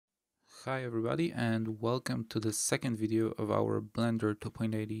Hi everybody and welcome to the second video of our Blender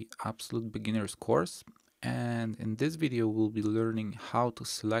 2.80 Absolute Beginners course. And in this video we'll be learning how to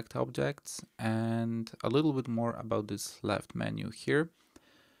select objects and a little bit more about this left menu here.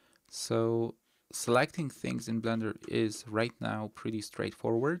 So selecting things in Blender is right now pretty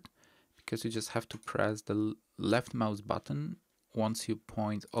straightforward because you just have to press the left mouse button once you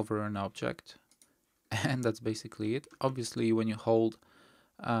point over an object, and that's basically it. Obviously when you hold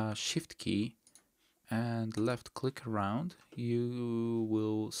Shift key and left click around, you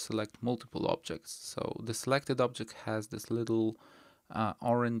will select multiple objects. So the selected object has this little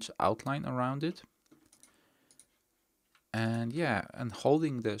orange outline around it. And yeah, and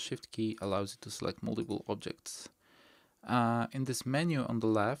holding the Shift key allows you to select multiple objects. In this menu on the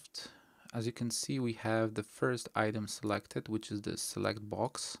left, as you can see, we have the first item selected, which is the select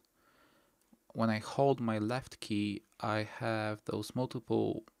box. When I hold my left key, I have those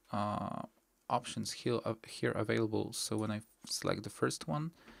multiple options here available. So when I select the first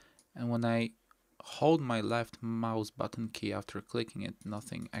one, and when I hold my left mouse button key after clicking it,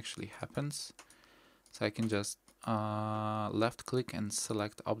 nothing actually happens. So I can just left click and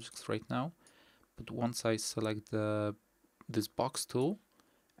select objects right now. But once I select this box tool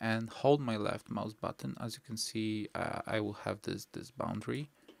and hold my left mouse button, as you can see, I will have this boundary.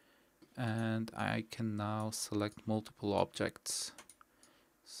 And I can now select multiple objects.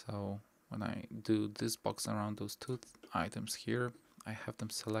 So when I do this box around those two items here, I have them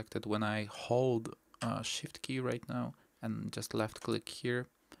selected. When I hold Shift key right now and just left click here,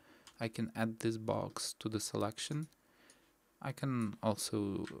 I can add this box to the selection. I can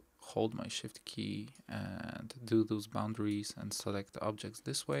also hold my Shift key and do those boundaries and select the objects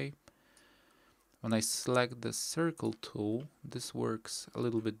this way. When I select the circle tool, this works a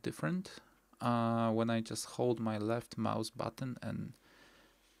little bit different. When I just hold my left mouse button and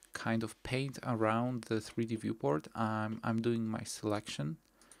kind of paint around the 3D viewport, I'm doing my selection.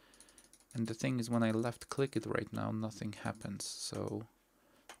 And the thing is, when I left click it right now, nothing happens. So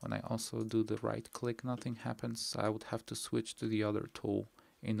when I also do the right click, nothing happens. I would have to switch to the other tool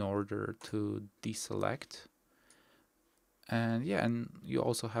in order to deselect. And yeah, and you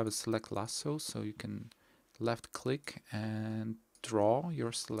also have a select lasso, so you can left click and draw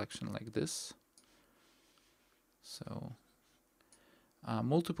your selection like this. So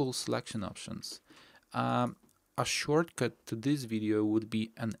multiple selection options. A shortcut to this video would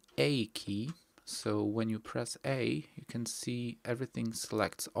be an A key. So when you press A, you can see everything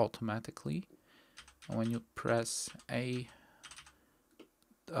selects automatically. And when you press A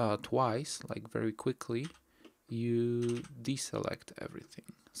twice, like very quickly, you deselect everything.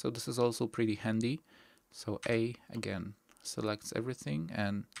 So this is also pretty handy. So A again selects everything,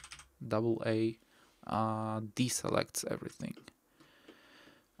 and double A deselects everything.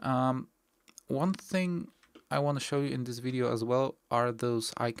 One thing I want to show you in this video as well are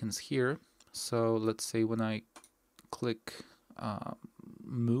those icons here. So let's say when I click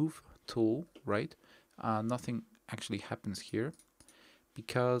move tool, right, nothing actually happens here,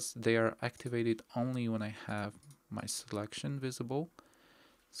 because they are activated only when I have my selection visible.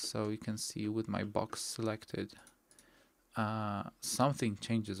 So you can see with my box selected, something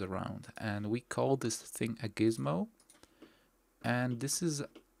changes around, and we call this thing a gizmo. And this is,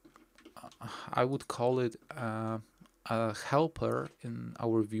 I would call it a helper in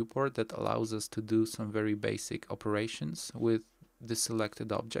our viewport that allows us to do some very basic operations with the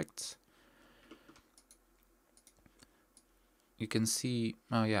selected objects. You can see,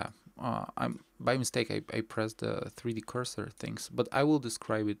 I'm by mistake I pressed the 3D cursor things, but I will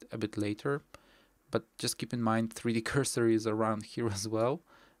describe it a bit later. But just keep in mind 3D cursor is around here as well,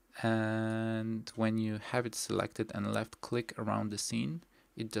 and when you have it selected and left click around the scene,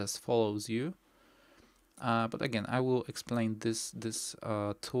 it just follows you. But again, I will explain this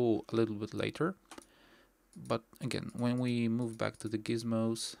tool a little bit later. But again, when we move back to the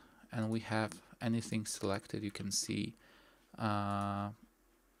gizmos and we have anything selected, you can see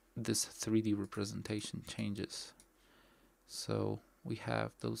this 3D representation changes. So we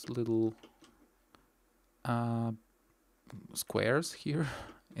have those little squares here.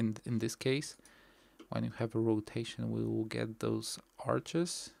 In this case, when you have a rotation, we will get those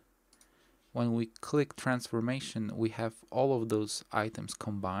arches. When we click transformation, we have all of those items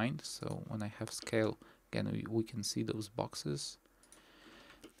combined. So when I have scale, again, we can see those boxes.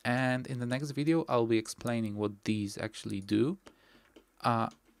 And in the next video, I'll be explaining what these actually do.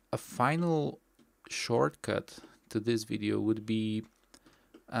 A final shortcut to this video would be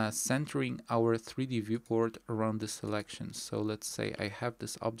centering our 3D viewport around the selection. So let's say I have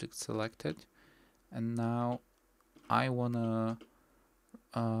this object selected, and now I want to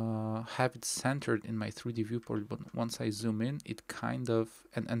have it centered in my 3D viewport, but once I zoom in, it kind of,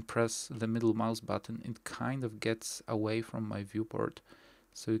 and press the middle mouse button, it kind of gets away from my viewport.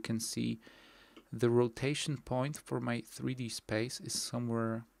 So you can see the rotation point for my 3D space is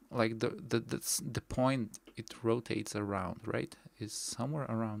somewhere like the point it rotates around, right, is somewhere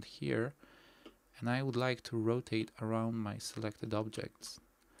around here, and I would like to rotate around my selected objects.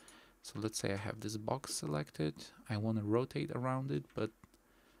 So let's say I have this box selected, I want to rotate around it, but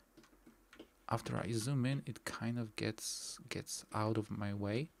after I zoom in, it kind of gets out of my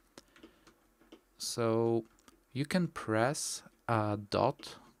way. So you can press a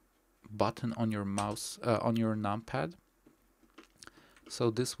dot button on your mouse, on your numpad. So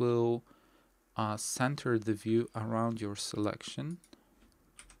this will center the view around your selection.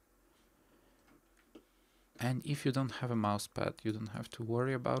 And if you don't have a mouse pad, you don't have to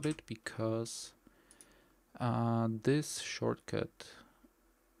worry about it, because this shortcut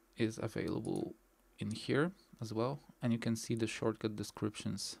is available in here as well, and you can see the shortcut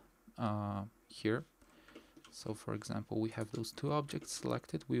descriptions here. So for example, we have those two objects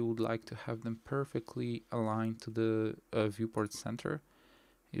selected. We would like to have them perfectly aligned to the viewport center.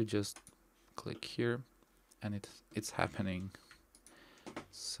 You just click here and it's happening.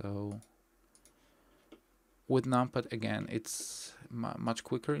 So with numpad, again, it's much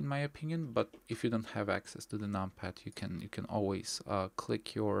quicker in my opinion, but if you don't have access to the numpad, you can always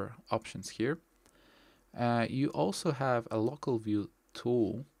click your options here. You also have a local view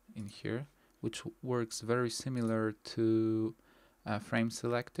tool in here, which works very similar to frame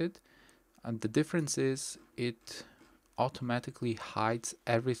selected. And the difference is it automatically hides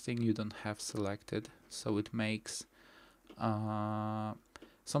everything you don't have selected, so it makes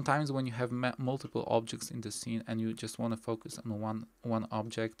sometimes when you have multiple objects in the scene and you just want to focus on one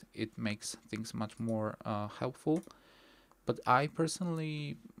object, it makes things much more helpful. But I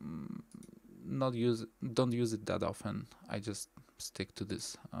personally don't use it that often. I just stick to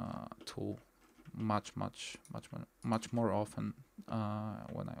this tool much more often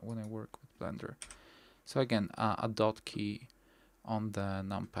when I work with Blender. So again, a dot key on the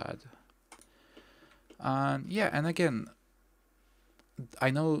numpad. And yeah, and again,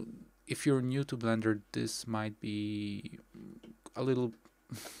 I know if you're new to Blender, this might be a little,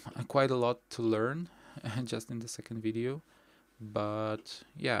 quite a lot to learn just in the second video. But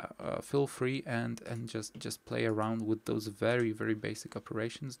yeah, feel free and just play around with those very basic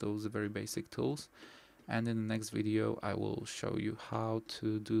operations, those very basic tools. And in the next video, I will show you how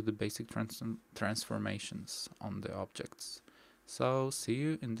to do the basic transformations on the objects. So see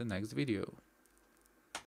you in the next video.